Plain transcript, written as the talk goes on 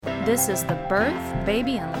This is the Birth,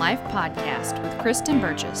 Baby, and Life podcast with Kristen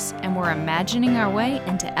Burgess, and we're imagining our way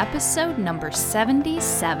into episode number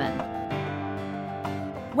 77.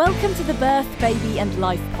 Welcome to the Birth, Baby, and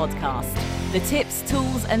Life podcast. The tips,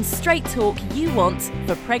 tools, and straight talk you want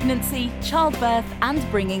for pregnancy, childbirth,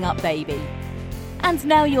 and bringing up baby. And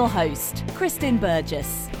now your host, Kristen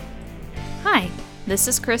Burgess. Hi, this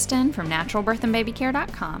is Kristen from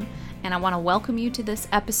naturalbirthandbabycare.com, and I want to welcome you to this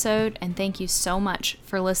episode and thank you so much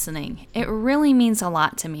for listening. It really means a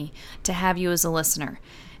lot to me to have you as a listener.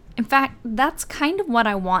 In fact, that's kind of what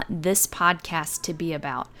I want this podcast to be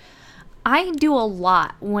about. I do a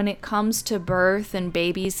lot when it comes to birth and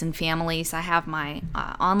babies and families. I have my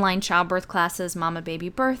online childbirth classes, Mama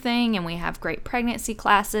Baby Birthing, and we have great pregnancy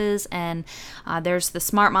classes, and there's the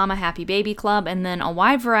Smart Mama Happy Baby Club, and then a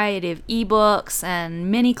wide variety of ebooks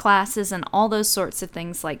and mini classes and all those sorts of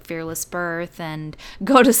things like Fearless Birth and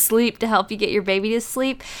Go to Sleep to help you get your baby to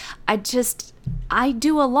sleep. I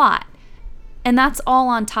do a lot. And that's all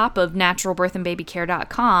on top of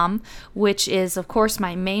naturalbirthandbabycare.com, which is, of course,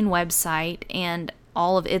 my main website and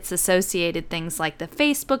all of its associated things like the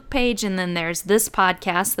Facebook page. And then there's this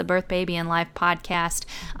podcast, the Birth, Baby, and Life podcast,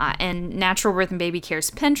 and Natural Birth and Baby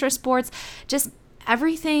Care's Pinterest boards. Just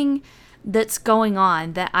everything that's going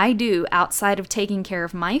on that I do outside of taking care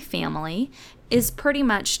of my family is pretty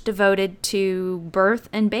much devoted to birth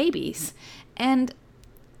and babies. And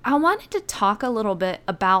I wanted to talk a little bit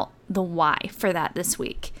about the why for that this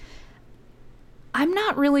week. I'm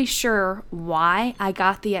not really sure why I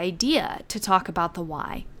got the idea to talk about the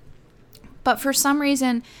why, but for some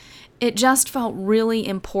reason, it just felt really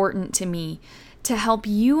important to me to help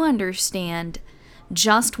you understand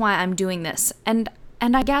just why I'm doing this, and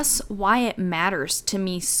I guess why it matters to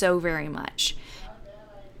me so very much.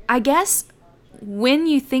 I guess when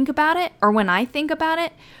you think about it, or when I think about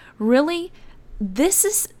it, really, this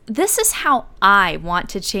is how I want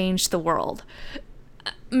to change the world.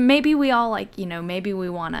 Maybe we all maybe we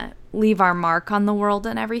want to leave our mark on the world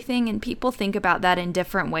and everything, and people think about that in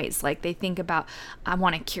different ways. Like they think about, I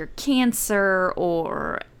want to cure cancer,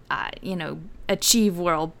 or achieve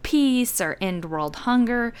world peace, or end world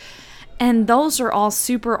hunger. And those are all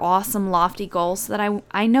super awesome, lofty goals that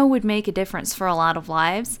I know would make a difference for a lot of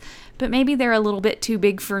lives, but maybe they're a little bit too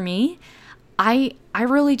big for me. I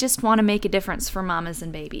really just want to make a difference for mamas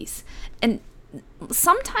and babies. And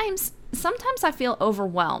sometimes I feel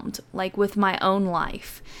overwhelmed, like with my own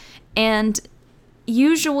life. And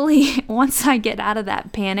usually once I get out of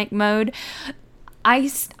that panic mode, I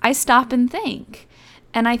stop and think.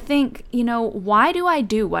 And I think, why do I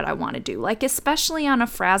do what I want to do? Like, especially on a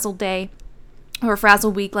frazzled day, or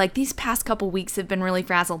frazzle week. Like these past couple weeks have been really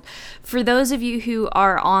frazzled. For those of you who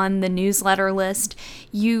are on the newsletter list,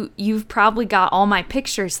 you've probably got all my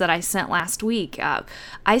pictures that I sent last week.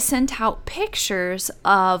 I sent out pictures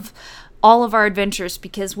of all of our adventures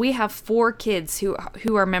because we have 4 kids who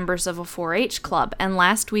are members of a 4-H club, and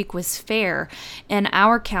last week was fair in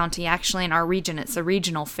our county, actually in our region. It's a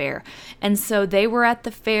regional fair, and so they were at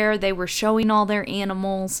the fair, they were showing all their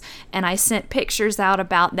animals, and I sent pictures out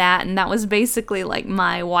about that, and that was basically like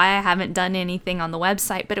my why I haven't done anything on the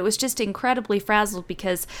website. But it was just incredibly frazzled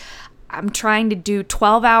because I'm trying to do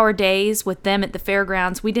 12-hour days with them at the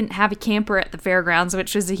fairgrounds. We didn't have a camper at the fairgrounds,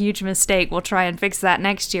 which was a huge mistake. We'll try and fix that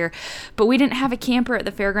next year. But we didn't have a camper at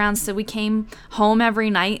the fairgrounds, so we came home every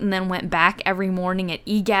night and then went back every morning at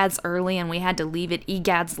EGADS early, and we had to leave at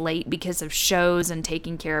EGADS late because of shows and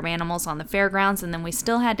taking care of animals on the fairgrounds, and then we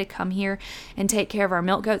still had to come here and take care of our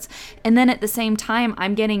milk goats. And then at the same time,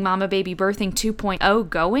 I'm getting Mama Baby Birthing 2.0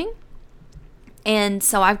 going. And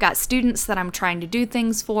so I've got students that I'm trying to do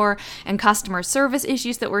things for, and customer service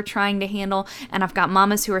issues that we're trying to handle. And I've got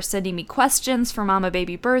mamas who are sending me questions for Mama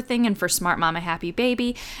Baby Birthing and for Smart Mama Happy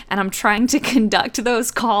Baby. And I'm trying to conduct those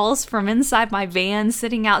calls from inside my van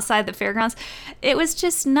sitting outside the fairgrounds. It was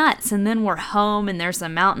just nuts. And then we're home and there's a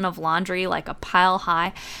mountain of laundry, like a pile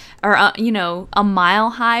high, or, a mile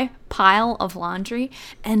high pile of laundry.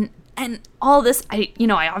 And all this, I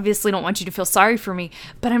obviously don't want you to feel sorry for me,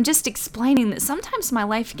 but I'm just explaining that sometimes my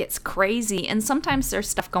life gets crazy, and sometimes there's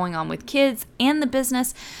stuff going on with kids and the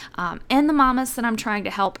business and the mamas that I'm trying to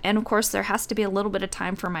help. And of course, there has to be a little bit of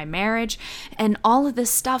time for my marriage and all of this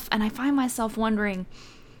stuff. And I find myself wondering,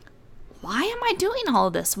 why am I doing all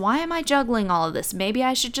of this? Why am I juggling all of this? Maybe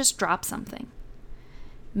I should just drop something.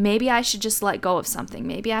 Maybe I should just let go of something.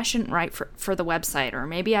 Maybe I shouldn't write for the website, or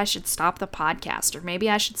maybe I should stop the podcast, or maybe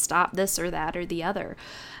I should stop this or that or the other.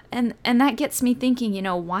 And that gets me thinking,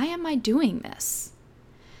 why am I doing this?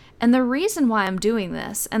 And the reason why I'm doing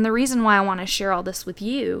this, and the reason why I want to share all this with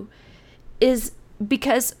you, is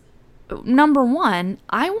because number one,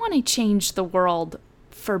 I want to change the world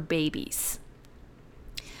for babies.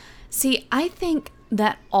 See, I think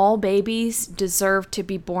that all babies deserve to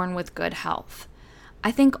be born with good health.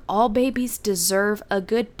 I think all babies deserve a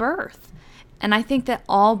good birth. And I think that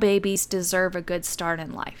all babies deserve a good start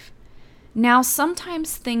in life. Now,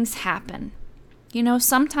 sometimes things happen.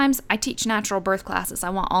 Sometimes I teach natural birth classes. I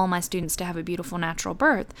want all my students to have a beautiful natural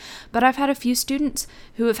birth. But I've had a few students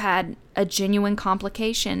who have had a genuine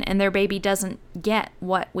complication and their baby doesn't get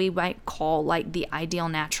what we might call like the ideal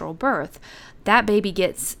natural birth. That baby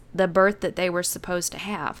gets the birth that they were supposed to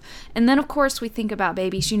have. And then, of course, we think about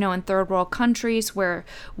babies, in third world countries where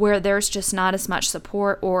there's just not as much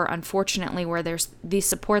support, or unfortunately where there's the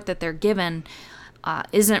support that they're given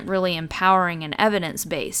isn't really empowering and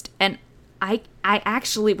evidence-based. And I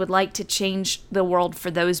actually would like to change the world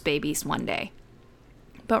for those babies one day.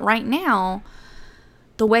 But right now,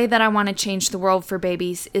 the way that I want to change the world for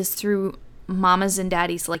babies is through mamas and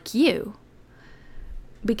daddies like you.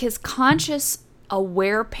 Because conscious,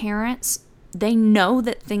 aware parents, they know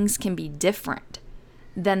that things can be different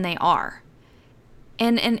than they are.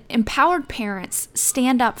 And empowered parents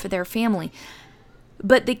stand up for their family.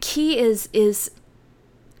 But the key is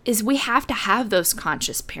we have to have those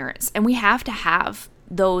conscious parents, and we have to have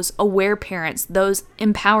those aware parents, those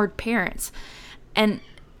empowered parents. And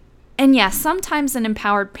yeah, sometimes an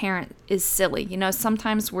empowered parent is silly.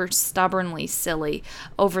 Sometimes we're stubbornly silly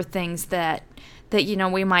over things that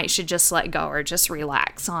we should just let go or just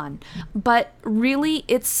relax on. But really,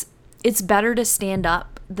 it's better to stand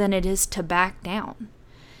up than it is to back down.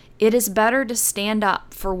 It is better to stand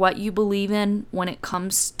up for what you believe in when it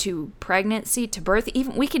comes to pregnancy, to birth.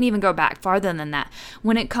 We can even go back farther than that.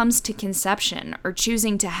 When it comes to conception or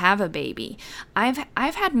choosing to have a baby, I've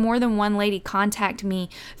had more than one lady contact me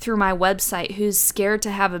through my website who's scared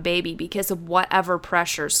to have a baby because of whatever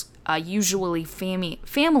pressures, usually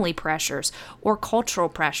family pressures or cultural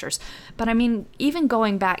pressures. But even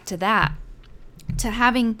going back to that, to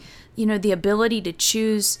having the ability to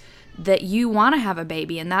choose that you want to have a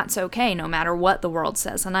baby, and that's okay no matter what the world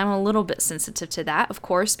says. And I'm a little bit sensitive to that, of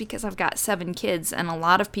course, because I've got 7 kids, and a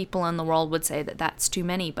lot of people in the world would say that that's too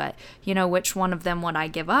many, but which one of them would I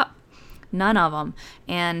give up? None of them.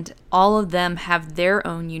 And all of them have their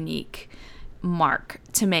own unique mark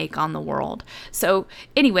to make on the world. So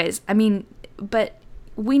anyways, but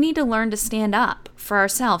we need to learn to stand up for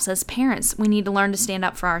ourselves as parents. We need to learn to stand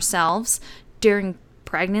up for ourselves during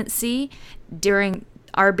pregnancy, during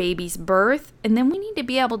our baby's birth, and then we need to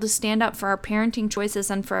be able to stand up for our parenting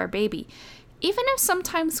choices and for our baby. Even if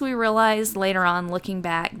sometimes we realize later on, looking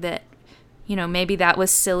back, that maybe that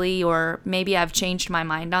was silly, or maybe I've changed my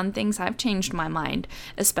mind on things. I've changed my mind,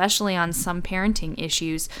 especially on some parenting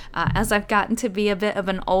issues, as I've gotten to be a bit of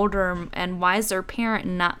an older and wiser parent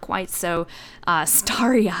and not quite so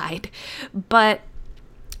starry-eyed. But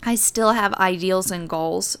I still have ideals and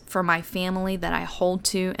goals for my family that I hold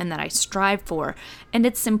to and that I strive for. And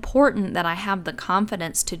it's important that I have the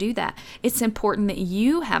confidence to do that. It's important that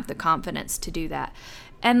you have the confidence to do that.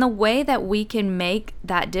 And the way that we can make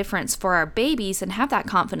that difference for our babies and have that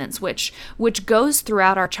confidence, which goes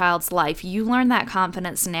throughout our child's life. You learn that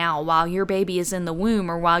confidence now while your baby is in the womb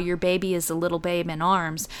or while your baby is a little babe in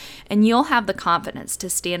arms. And you'll have the confidence to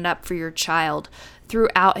stand up for your child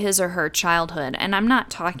throughout his or her childhood. And I'm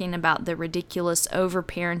not talking about the ridiculous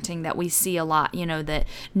overparenting that we see a lot, that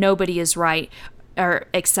nobody is right or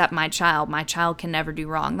except my child can never do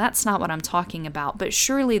wrong. That's not what I'm talking about. But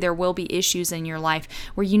surely there will be issues in your life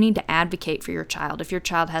where you need to advocate for your child. If your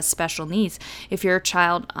child has special needs, if your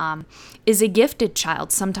child is a gifted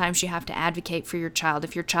child, sometimes you have to advocate for your child.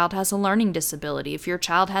 If your child has a learning disability, if your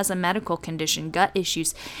child has a medical condition, gut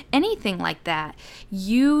issues, anything like that,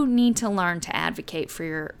 you need to learn to advocate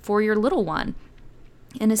for your little one.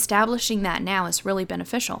 And establishing that now is really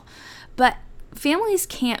beneficial. But families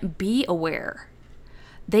can't be aware.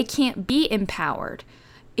 They can't be empowered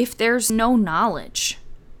if there's no knowledge.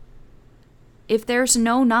 If there's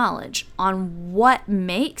no knowledge on what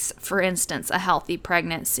makes, for instance, a healthy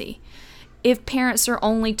pregnancy. If parents are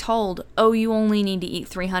only told, you only need to eat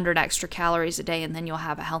 300 extra calories a day and then you'll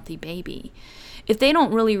have a healthy baby. If they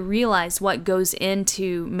don't really realize what goes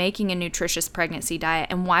into making a nutritious pregnancy diet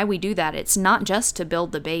and why we do that, it's not just to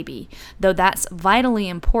build the baby, though that's vitally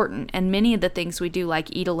important. And many of the things we do, like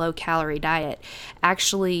eat a low-calorie diet,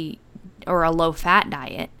 or a low-fat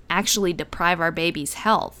diet, actually deprive our baby's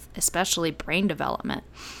health, especially brain development.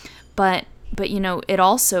 But it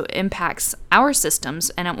also impacts our systems.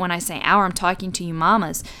 And when I say our, I'm talking to you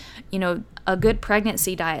mamas. A good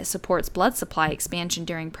pregnancy diet supports blood supply expansion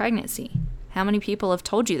during pregnancy. How many people have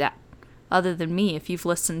told you that? other than me, if you've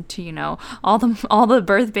listened to, all the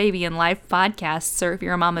Birth Baby and Life podcasts, or if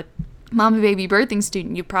you're a mama baby birthing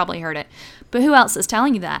student, you've probably heard it. But who else is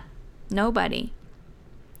telling you that? Nobody.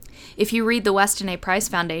 If you read the Weston A. Price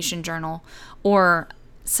Foundation Journal or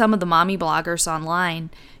some of the mommy bloggers online,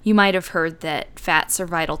 you might have heard that fats are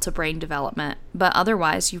vital to brain development, but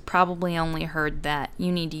otherwise you've probably only heard that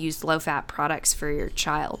you need to use low-fat products for your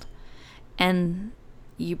child. And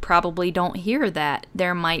you probably don't hear that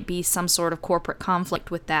there might be some sort of corporate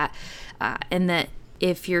conflict with that, and that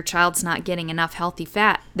if your child's not getting enough healthy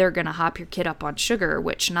fat, they're going to hop your kid up on sugar,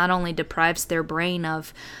 which not only deprives their brain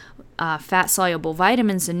of fat-soluble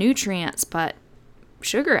vitamins and nutrients, but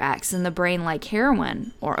sugar acts in the brain like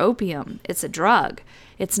heroin or opium. It's a drug.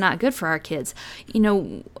 It's not good for our kids.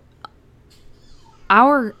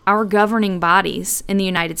 Our governing bodies in the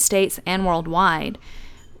United States and worldwide,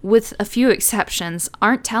 with a few exceptions,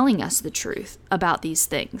 aren't telling us the truth about these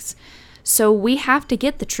things. So we have to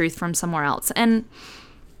get the truth from somewhere else. And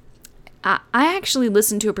I actually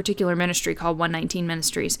listened to a particular ministry called 119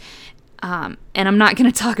 Ministries. And I'm not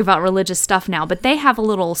going to talk about religious stuff now, but they have a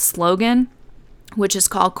little slogan, which is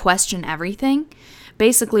called Question Everything.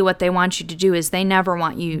 Basically what they want you to do is they never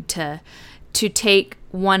want you to take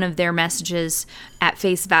one of their messages at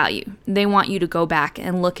face value. They want you to go back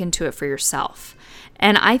and look into it for yourself.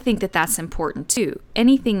 And I think that that's important too.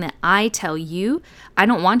 Anything that I tell you, I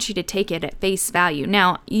don't want you to take it at face value.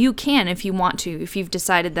 Now, you can if you want to, if you've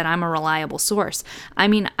decided that I'm a reliable source. I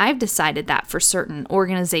mean, I've decided that for certain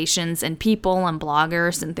organizations and people and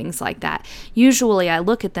bloggers and things like that. Usually I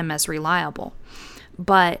look at them as reliable.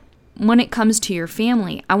 But when it comes to your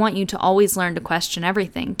family, I want you to always learn to question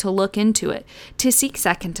everything, to look into it, to seek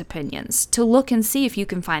second opinions, to look and see if you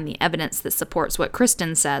can find the evidence that supports what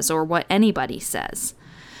Kristen says or what anybody says.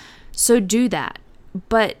 So do that.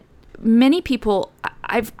 But many people,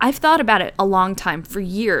 I've thought about it a long time, for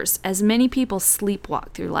years, as many people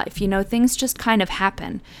sleepwalk through life. Things just kind of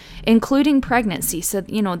happen, including pregnancy. So,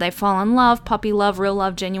 they fall in love, puppy love, real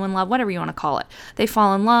love, genuine love, whatever you want to call it. They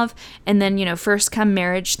fall in love, and then, first come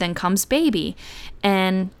marriage, then comes baby.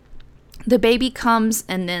 And the baby comes,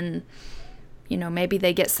 and then, maybe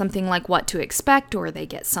they get something like What to Expect, or they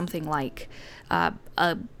get something like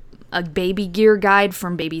a baby gear guide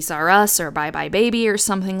from Babies R Us or Bye Bye Baby or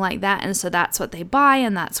something like that. And so that's what they buy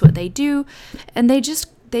and that's what they do. And they just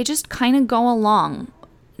kind of go along,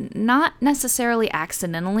 not necessarily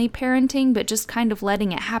accidentally parenting, but just kind of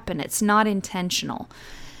letting it happen. It's not intentional.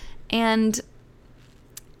 And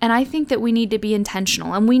I think that we need to be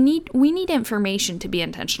intentional, and we need information to be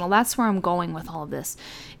intentional. That's where I'm going with all of this,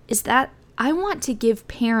 is that I want to give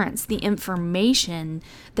parents the information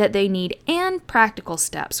that they need and practical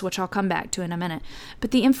steps, which I'll come back to in a minute, but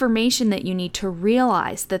the information that you need to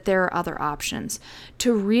realize that there are other options,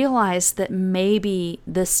 to realize that maybe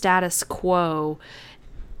the status quo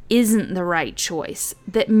isn't the right choice,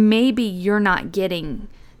 that maybe you're not getting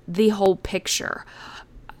the whole picture.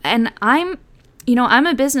 And I'm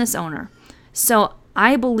a business owner, so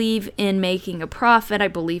I believe in making a profit. I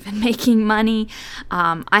believe in making money.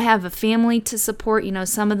 I have a family to support.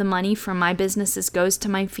 Some of the money from my businesses goes to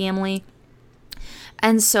my family.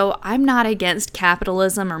 And so I'm not against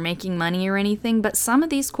capitalism or making money or anything, but some of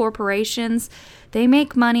these corporations, they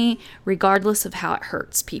make money regardless of how it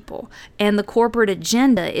hurts people. And the corporate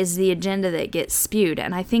agenda is the agenda that gets spewed.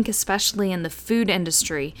 And I think especially in the food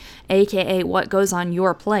industry, aka what goes on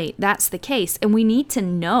your plate, that's the case. And we need to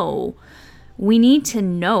know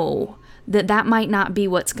that might not be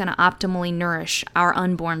what's going to optimally nourish our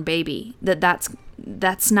unborn baby,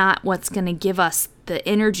 that's not what's going to give us the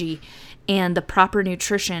energy and the proper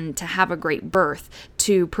nutrition to have a great birth,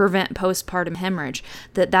 to prevent postpartum hemorrhage,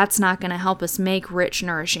 that's not going to help us make rich,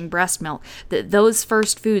 nourishing breast milk, that those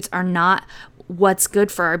first foods are not what's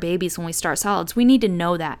good for our babies when we start solids. We need to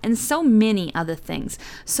know that, and so many other things.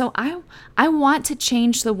 So I want to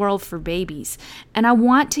change the world for babies, and I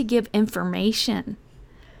want to give information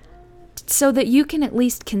so that you can at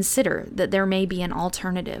least consider that there may be an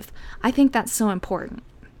alternative. I think that's so important.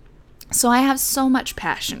 So I have so much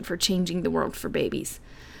passion for changing the world for babies.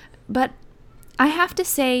 But I have to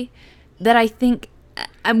say that I think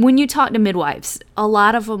when you talk to midwives, a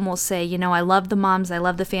lot of them will say, I love the moms, I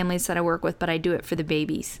love the families that I work with, but I do it for the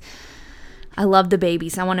babies. I love the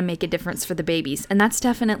babies. I want to make a difference for the babies. And that's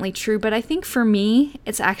definitely true. But I think for me,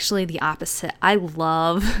 it's actually the opposite. I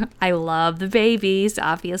love the babies.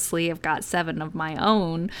 Obviously, I've got 7 of my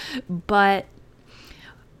own. But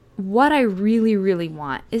what I really, really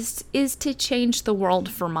want is to change the world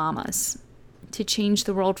for mamas, to change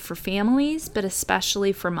the world for families, but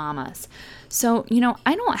especially for mamas. So,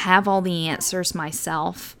 I don't have all the answers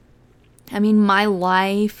myself. I mean, my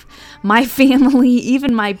life, my family,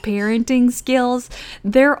 even my parenting skills,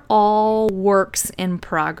 they're all works in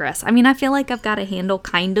progress. I mean, I feel like I've got a handle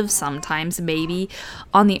kind of sometimes, maybe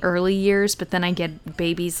on the early years, but then I get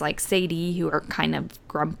babies like Sadie who are kind of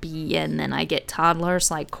grumpy, and then I get toddlers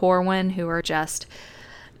like Corwin who are just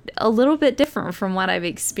a little bit different from what I've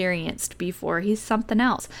experienced before. He's something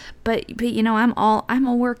else. But you know, I'm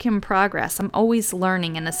a work in progress. I'm always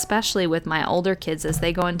learning, and especially with my older kids as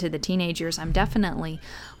they go into the teenage years, I'm definitely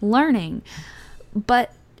learning.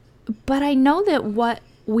 But I know that what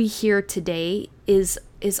we hear today is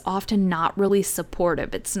often not really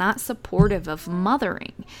supportive. It's not supportive of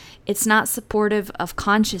mothering. It's not supportive of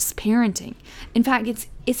conscious parenting. In fact,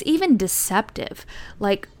 it's even deceptive.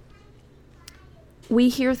 Like, we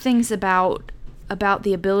hear things about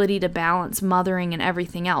the ability to balance mothering and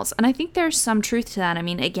everything else. And I think there's some truth to that. I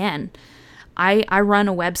mean, again, I run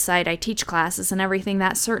a website, I teach classes and everything.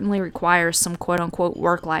 That certainly requires some quote unquote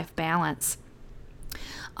work-life balance.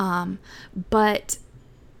 But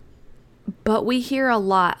we hear a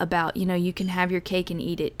lot about, you know, you can have your cake and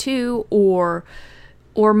eat it too, or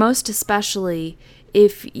most especially,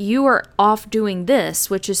 if you are off doing this,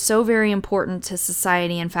 which is so very important to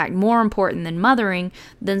society, in fact, more important than mothering,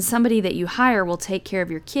 then somebody that you hire will take care of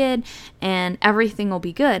your kid and everything will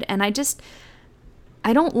be good. And I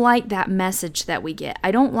don't like that message that we get.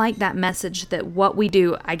 I don't like that message that what we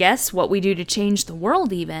do to change the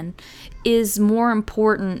world even, is more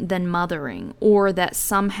important than mothering, or that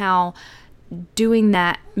somehow doing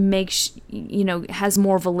that makes, you know, has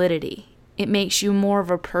more validity. It makes you more of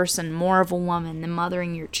a person, more of a woman than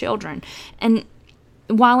mothering your children. And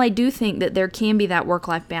while I do think that there can be that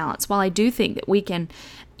work-life balance, while I do think that we can,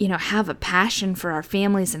 you know, have a passion for our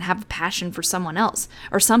families and have a passion for someone else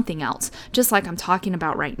or something else, just like I'm talking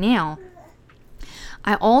about right now,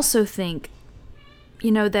 I also think,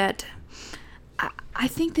 you know, that I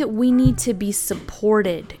think that we need to be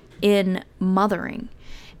supported in mothering.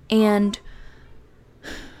 And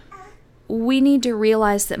we need to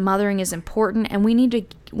realize that mothering is important, and we need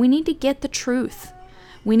to get the truth.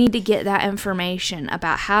 We need to get that information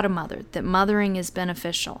about how to mother, that mothering is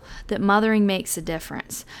beneficial, that mothering makes a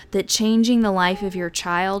difference, that changing the life of your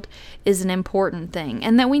child is an important thing,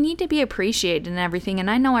 and that we need to be appreciated in everything. And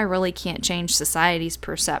I know I really can't change society's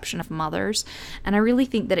perception of mothers, and I really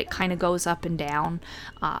think that it kind of goes up and down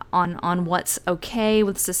on what's okay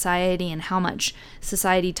with society and how much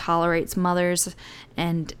society tolerates mothers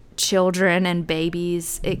and children and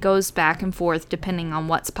babies. It goes back and forth depending on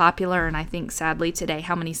what's popular, and I think sadly today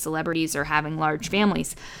how many celebrities are having large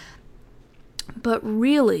families. But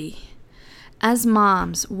really, as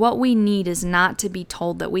moms, what we need is not to be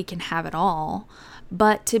told that we can have it all,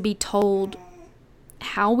 but to be told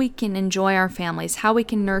how we can enjoy our families, how we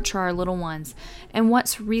can nurture our little ones, and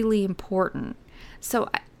what's really important. So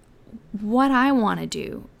what I want to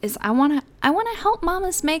do is I want to help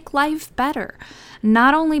mamas make life better,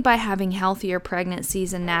 not only by having healthier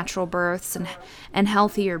pregnancies and natural births and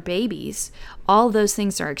healthier babies. All of those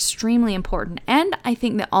things are extremely important, and I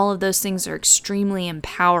think that all of those things are extremely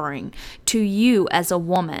empowering to you as a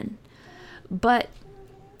woman. But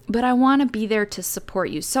I want to be there to support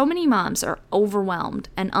you. So many moms are overwhelmed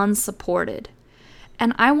and unsupported,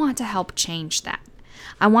 and I want to help change that.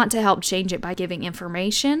 I want to help change it by giving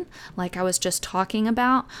information, like I was just talking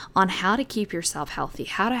about, on how to keep yourself healthy,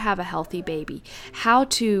 how to have a healthy baby, how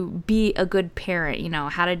to be a good parent, you know,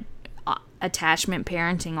 how to attachment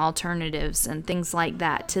parenting alternatives and things like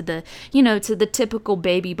that to the typical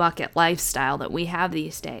baby bucket lifestyle that we have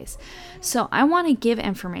these days. So I want to give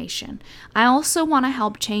information. I also want to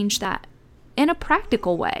help change that in a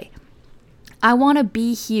practical way. I want to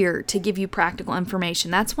be here to give you practical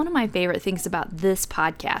information. That's one of my favorite things about this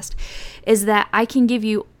podcast, is that I can give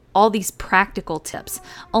you all these practical tips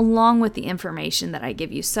along with the information that I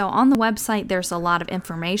give you. So on the website, there's a lot of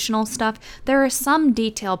informational stuff. There are some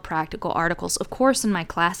detailed practical articles. Of course, in my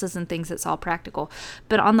classes and things, it's all practical.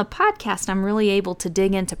 But on the podcast, I'm really able to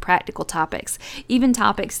dig into practical topics, even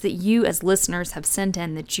topics that you as listeners have sent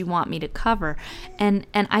in that you want me to cover. And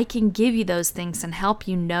I can give you those things and help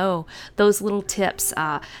you know those little tips,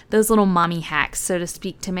 those little mommy hacks, so to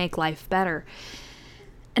speak, to make life better.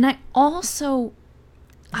 And I also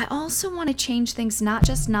want to change things, not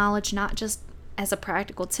just knowledge, not just as a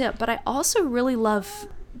practical tip, but I also really love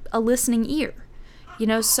a listening ear. You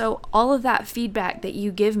know, so all of that feedback that you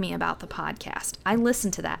give me about the podcast, I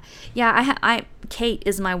listen to that. Yeah, Kate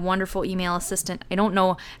is my wonderful email assistant. I don't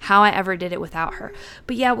know how I ever did it without her.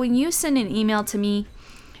 But yeah, when you send an email to me,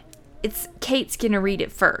 Kate's going to read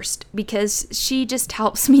it first because she just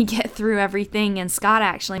helps me get through everything. And Scott,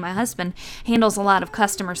 actually, my husband, handles a lot of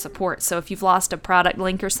customer support. So if you've lost a product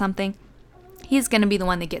link or something, he's going to be the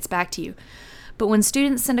one that gets back to you. But when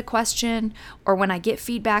students send a question or when I get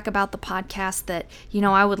feedback about the podcast that,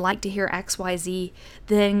 I would like to hear XYZ,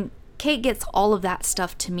 then Kate gets all of that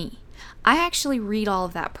stuff to me. I actually read all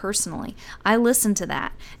of that personally. I listen to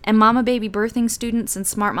that. And Mama Baby Birthing students and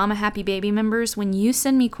Smart Mama Happy Baby members, when you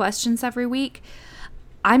send me questions every week,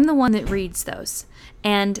 I'm the one that reads those.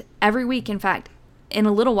 And every week, in fact, in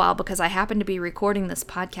a little while, because I happen to be recording this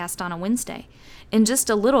podcast on a Wednesday, in just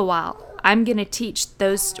a little while, I'm going to teach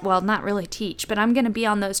those, well, not really teach, but I'm going to be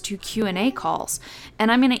on those 2 Q&A calls,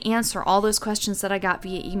 and I'm going to answer all those questions that I got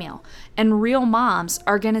via email. And real moms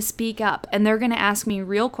are going to speak up, and they're going to ask me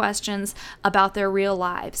real questions about their real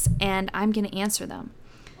lives, and I'm going to answer them.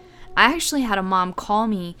 I actually had a mom call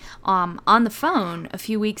me on the phone a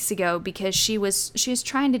few weeks ago because she was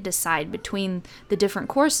trying to decide between the different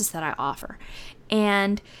courses that I offer.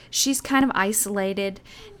 And she's kind of isolated,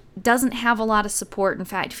 doesn't have a lot of support. In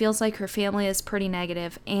fact, feels like her family is pretty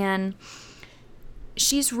negative, and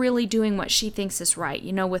she's really doing what she thinks is right,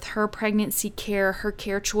 with her pregnancy care, her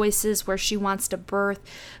care choices, where she wants to birth,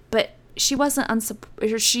 but she's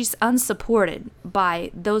unsupported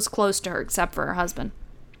by those close to her, except for her husband.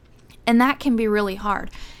 And that can be really hard.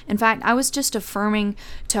 In fact, I was just affirming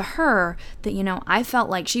to her that, I felt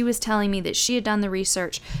like she was telling me that she had done the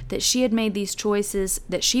research, that she had made these choices,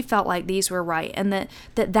 that she felt like these were right, and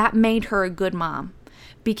that made her a good mom.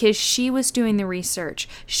 Because she was doing the research,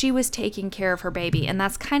 she was taking care of her baby, and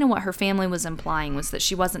that's kind of what her family was implying, was that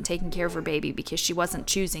she wasn't taking care of her baby because she wasn't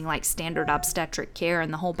choosing like standard obstetric care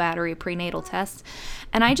and the whole battery of prenatal tests.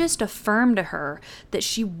 And I just affirmed to her that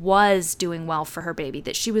she was doing well for her baby,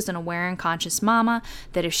 that she was an aware and conscious mama,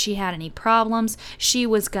 that if she had any problems, she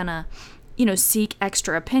was gonna seek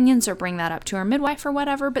extra opinions or bring that up to her midwife or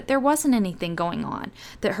whatever, but there wasn't anything going on,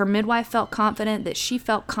 that her midwife felt confident, that she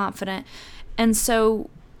felt confident. And so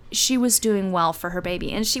she was doing well for her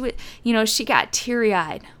baby. And she would, she got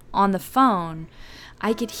teary-eyed on the phone.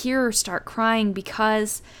 I could hear her start crying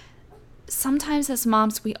because sometimes as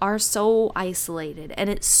moms, we are so isolated and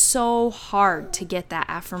it's so hard to get that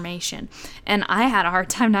affirmation. And I had a hard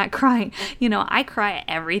time not crying. I cry at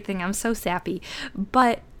everything. I'm so sappy.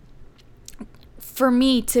 But for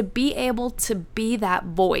me to be able to be that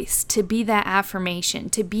voice, to be that affirmation,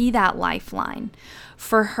 to be that lifeline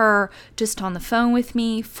for her just on the phone with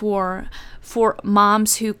me, for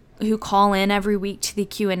moms who call in every week to the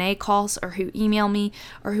Q&A calls or who email me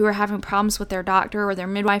or who are having problems with their doctor or their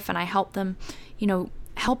midwife, and I help them,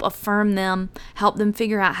 help affirm them, help them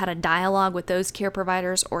figure out how to dialogue with those care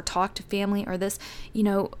providers or talk to family or this,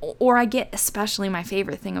 or I get, especially my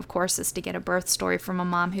favorite thing, of course, is to get a birth story from a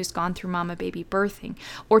mom who's gone through Mama Baby Birthing,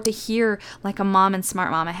 or to hear like a mom in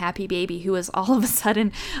Smart Mama Happy Baby who is all of a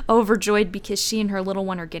sudden overjoyed because she and her little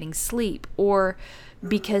one are getting sleep, or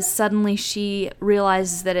because suddenly she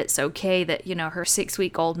realizes that it's okay that, her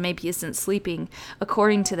 6-week-old maybe isn't sleeping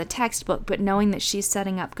according to the textbook, but knowing that she's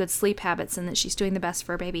setting up good sleep habits and that she's doing the best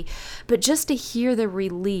for her baby. But just to hear the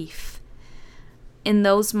relief in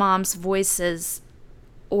those moms' voices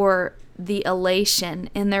or the elation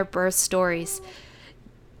in their birth stories,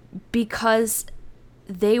 because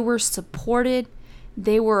they were supported,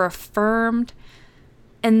 they were affirmed,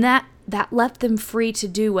 and that left them free to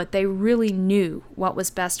do what they really knew what was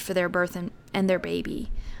best for their birth and their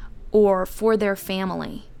baby, or for their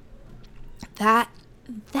family. That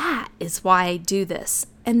is why I do this.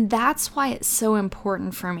 And that's why it's so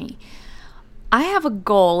important for me. I have a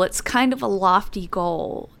goal, it's kind of a lofty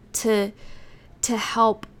goal, to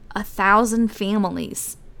help 1,000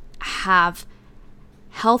 families have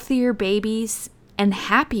healthier babies and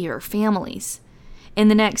happier families in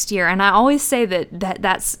the next year. And I always say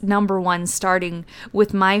that's number one, starting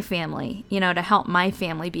with my family, to help my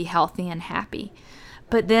family be healthy and happy.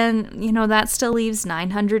 But then, that still leaves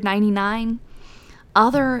 999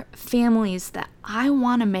 other families that I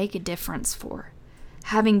want to make a difference for.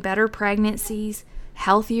 Having better pregnancies,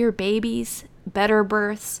 healthier babies, better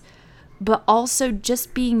births, but also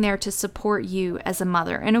just being there to support you as a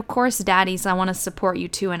mother. And of course, daddies, I want to support you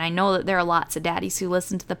too. And I know that there are lots of daddies who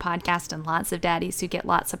listen to the podcast and lots of daddies who get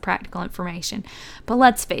lots of practical information. But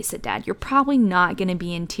let's face it, Dad, you're probably not going to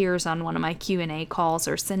be in tears on one of my Q&A calls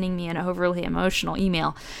or sending me an overly emotional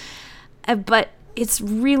email. But it's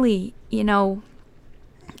really,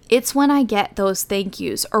 it's when I get those thank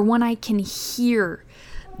yous, or when I can hear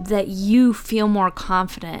that you feel more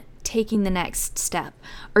confident taking the next step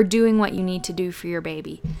or doing what you need to do for your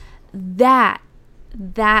baby. That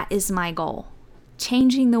is my goal.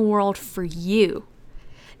 changing the world for you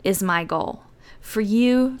is my goal. For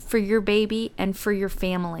you, for your baby, and for your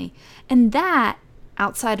family. And that,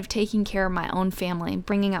 outside of taking care of my own family,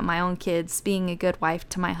 bringing up my own kids, being a good wife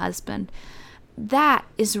to my husband, that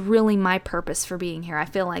is really my purpose for being here. I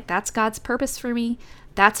feel like that's God's purpose for me.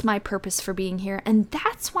 That's my purpose for being here. And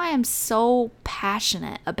that's why I'm so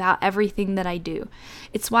passionate about everything that I do.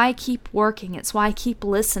 It's why I keep working. It's why I keep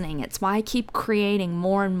listening. It's why I keep creating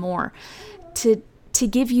more and more to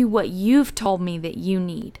give you what you've told me that you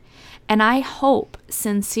need. And I hope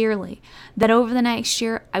sincerely that over the next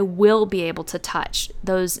year, I will be able to touch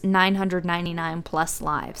those 999 plus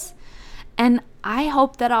lives. And I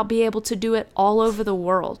hope that I'll be able to do it all over the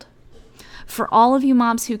world. For all of you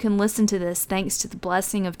moms who can listen to this thanks to the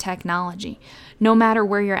blessing of technology, no matter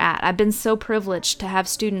where you're at, I've been so privileged to have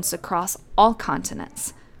students across all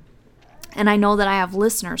continents. And I know that I have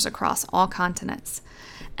listeners across all continents.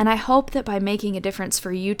 And I hope that by making a difference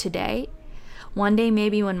for you today, one day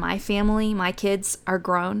maybe when my family, my kids are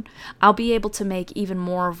grown, I'll be able to make even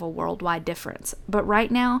more of a worldwide difference. But right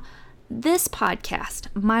now, this podcast,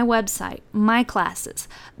 my website, my classes,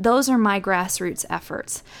 those are my grassroots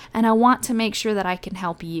efforts, and I want to make sure that I can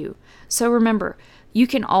help you. So remember, you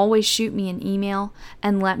can always shoot me an email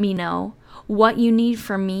and let me know what you need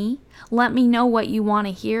from me. Let me know what you want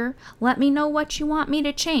to hear. Let me know what you want me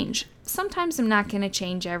to change. Sometimes I'm not going to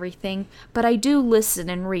change everything, but I do listen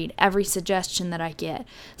and read every suggestion that I get.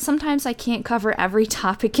 Sometimes I can't cover every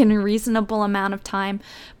topic in a reasonable amount of time,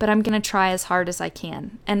 but I'm going to try as hard as I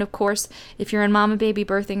can. And of course, if you're in Mama Baby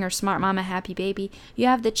Birthing or Smart Mama Happy Baby, you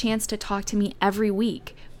have the chance to talk to me every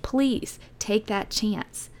week. Please take that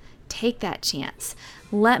chance. Take that chance.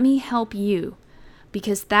 Let me help you,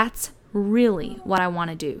 because that's really what I want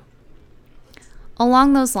to do.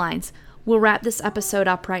 Along those lines, we'll wrap this episode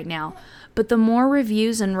up right now, but the more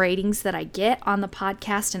reviews and ratings that I get on the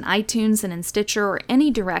podcast in iTunes and in Stitcher or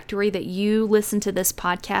any directory that you listen to this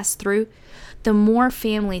podcast through, the more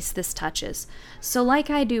families this touches. So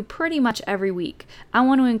like I do pretty much every week, I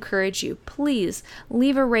want to encourage you, please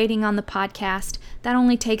leave a rating on the podcast. That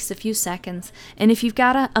only takes a few seconds. And if you've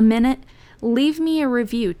got a minute, leave me a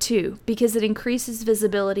review too, because it increases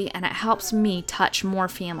visibility and it helps me touch more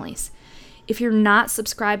families. If you're not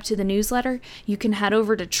subscribed to the newsletter, you can head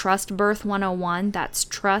over to Trust Birth 101, that's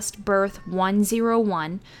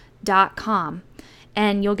trustbirth101.com,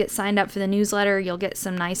 and you'll get signed up for the newsletter. You'll get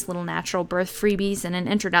some nice little natural birth freebies and an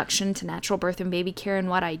introduction to natural birth and baby care and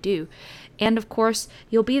what I do. And of course,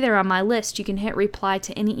 you'll be there on my list. You can hit reply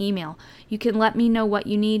to any email. You can let me know what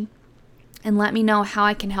you need and let me know how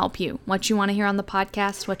I can help you, what you want to hear on the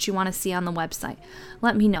podcast, what you want to see on the website.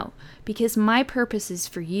 Let me know, because my purpose is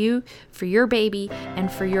for you, for your baby,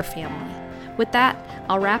 and for your family. With that,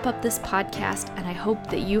 I'll wrap up this podcast, and I hope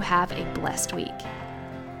that you have a blessed week.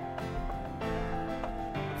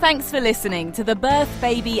 Thanks for listening to the Birth,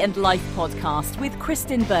 Baby and Life podcast with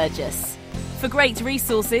Kristen Burgess. For great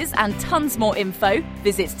resources and tons more info,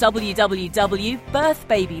 visit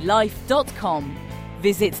www.birthbabylife.com.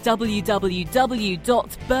 Visit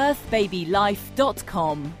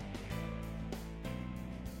www.birthbabylife.com.